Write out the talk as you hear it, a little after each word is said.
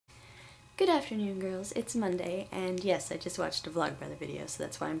Good afternoon, girls. It's Monday, and yes, I just watched a Vlogbrother video, so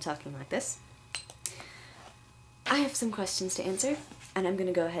that's why I'm talking like this. I have some questions to answer, and I'm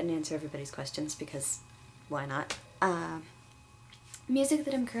gonna go ahead and answer everybody's questions because why not? Music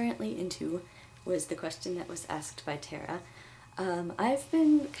that I'm currently into was the question that was asked by Tara. I've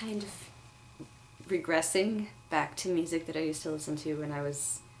been kind of regressing back to music that I used to listen to when I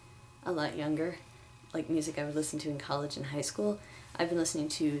was a lot younger, like music I would listen to in college and high school. I've been listening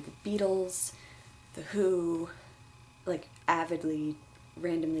to the Beatles, The Who, like avidly,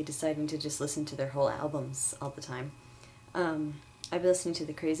 randomly deciding to just listen to their whole albums all the time. I've been listening to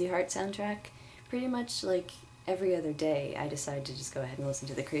the Crazy Heart soundtrack. Pretty much like every other day I decide to just go ahead and listen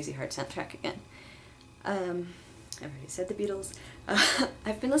to the Crazy Heart soundtrack again. I've already said the Beatles.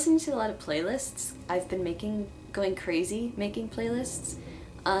 I've been listening to a lot of playlists. I've been going crazy making playlists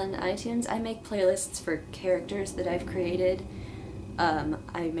on iTunes. I make playlists for characters that I've created.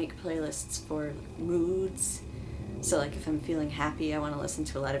 I make playlists for moods. So like if I'm feeling happy, I want to listen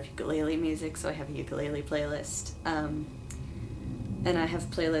to a lot of ukulele music, so I have a ukulele playlist. And I have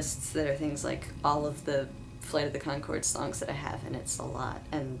playlists that are things like all of the Flight of the Conchords songs that I have, and it's a lot,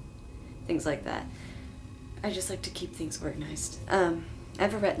 and things like that. I just like to keep things organized. I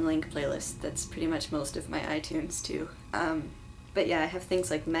have a Rhett and Link playlist that's pretty much most of my iTunes too. But yeah, I have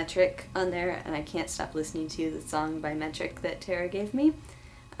things like Metric on there, and I can't stop listening to the song by Metric that Tara gave me.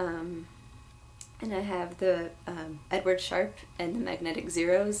 And I have the Edward Sharpe and the Magnetic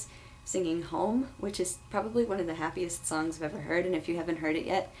Zeros singing Home, which is probably one of the happiest songs I've ever heard, and if you haven't heard it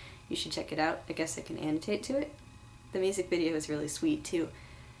yet, you should check it out. I guess I can annotate to it. The music video is really sweet too.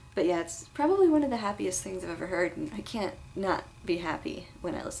 But yeah, it's probably one of the happiest things I've ever heard, and I can't not be happy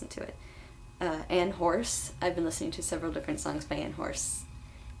when I listen to it. Ann Horse. I've been listening to several different songs by Ann Horse.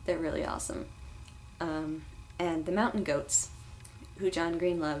 They're really awesome. And the Mountain Goats, who John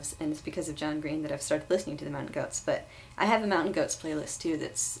Green loves, and it's because of John Green that I've started listening to the Mountain Goats. But I have a Mountain Goats playlist too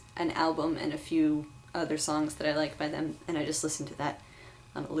that's an album and a few other songs that I like by them, and I just listen to that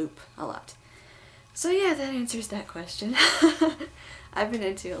on a loop a lot. So yeah, that answers that question. I've been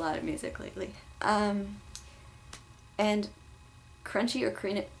into a lot of music lately. And crunchy or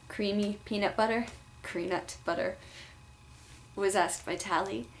creamy peanut butter, Creenut butter, was asked by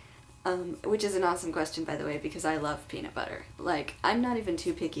Tally, which is an awesome question, by the way, because I love peanut butter. Like, I'm not even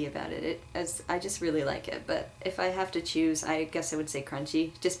too picky about it, as I just really like it, but if I have to choose, I guess I would say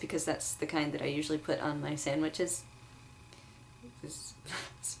crunchy, just because that's the kind that I usually put on my sandwiches.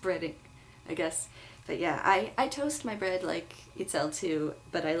 Spreading, I guess. But yeah, I toast my bread like Itzel too,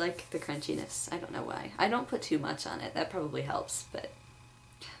 but I like the crunchiness. I don't know why. I don't put too much on it. That probably helps, but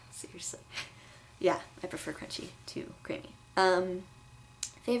seriously. Yeah, I prefer crunchy to creamy.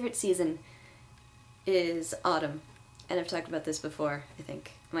 Favorite season is autumn, and I've talked about this before, I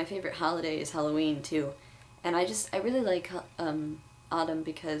think. My favorite holiday is Halloween too, and I really like autumn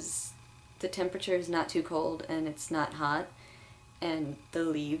because the temperature is not too cold and it's not hot, and the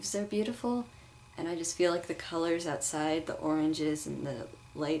leaves are beautiful. And I just feel like the colors outside, the oranges and the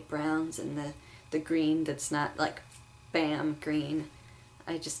light browns and the green that's not like bam green,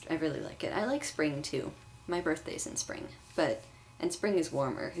 I really like it. I like spring too. My birthday's in spring, and spring is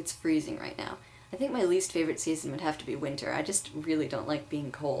warmer. It's freezing right now. I think my least favorite season would have to be winter. I just really don't like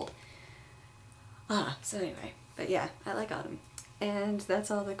being cold. So anyway, but yeah, I like autumn. And that's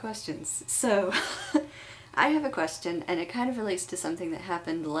all the questions. So, I have a question, and it kind of relates to something that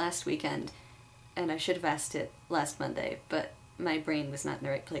happened last weekend. And I should have asked it last Monday, but my brain was not in the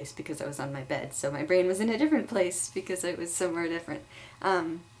right place because I was on my bed, so my brain was in a different place because it was somewhere different.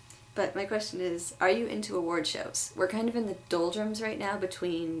 But my question is, are you into award shows? We're kind of in the doldrums right now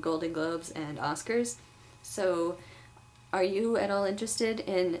between Golden Globes and Oscars, so are you at all interested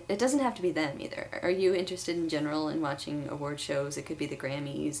in, it doesn't have to be them either, are you interested in general in watching award shows? It could be the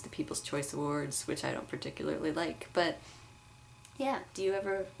Grammys, the People's Choice Awards, which I don't particularly like, but yeah, do you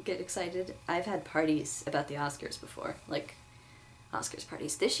ever get excited? I've had parties about the Oscars before, like Oscars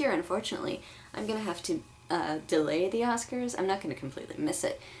parties. This year, unfortunately, I'm gonna have to delay the Oscars. I'm not gonna completely miss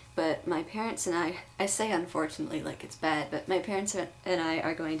it, but my parents and I say unfortunately like it's bad, but my parents and I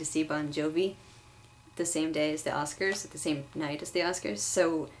are going to see Bon Jovi the same day as the Oscars, at the same night as the Oscars,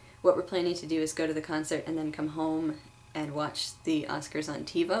 so what we're planning to do is go to the concert and then come home and watch the Oscars on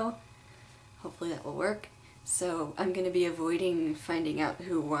TiVo. Hopefully that will work. So I'm going to be avoiding finding out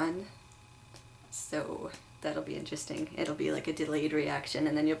who won, so that'll be interesting. It'll be like a delayed reaction,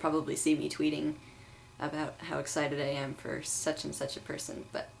 and then you'll probably see me tweeting about how excited I am for such and such a person,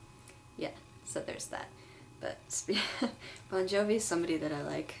 but yeah, so there's that. But Bon Jovi is somebody that I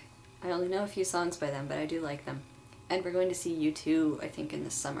like. I only know a few songs by them, but I do like them. And we're going to see U2, I think, in the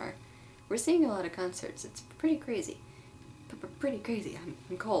summer, We're seeing a lot of concerts. It's pretty crazy. Pretty crazy.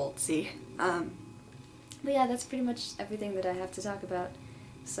 I'm cold, see? But yeah, that's pretty much everything that I have to talk about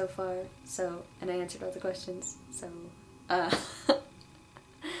so far. So, and I answered all the questions. So, and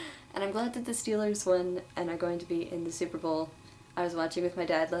I'm glad that the Steelers won and are going to be in the Super Bowl. I was watching with my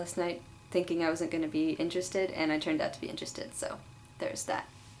dad last night, thinking I wasn't going to be interested, and I turned out to be interested, so there's that.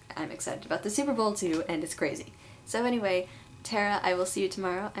 I'm excited about the Super Bowl too, and it's crazy. So anyway, Tara, I will see you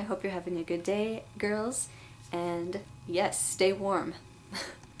tomorrow. I hope you're having a good day, girls, and yes, stay warm.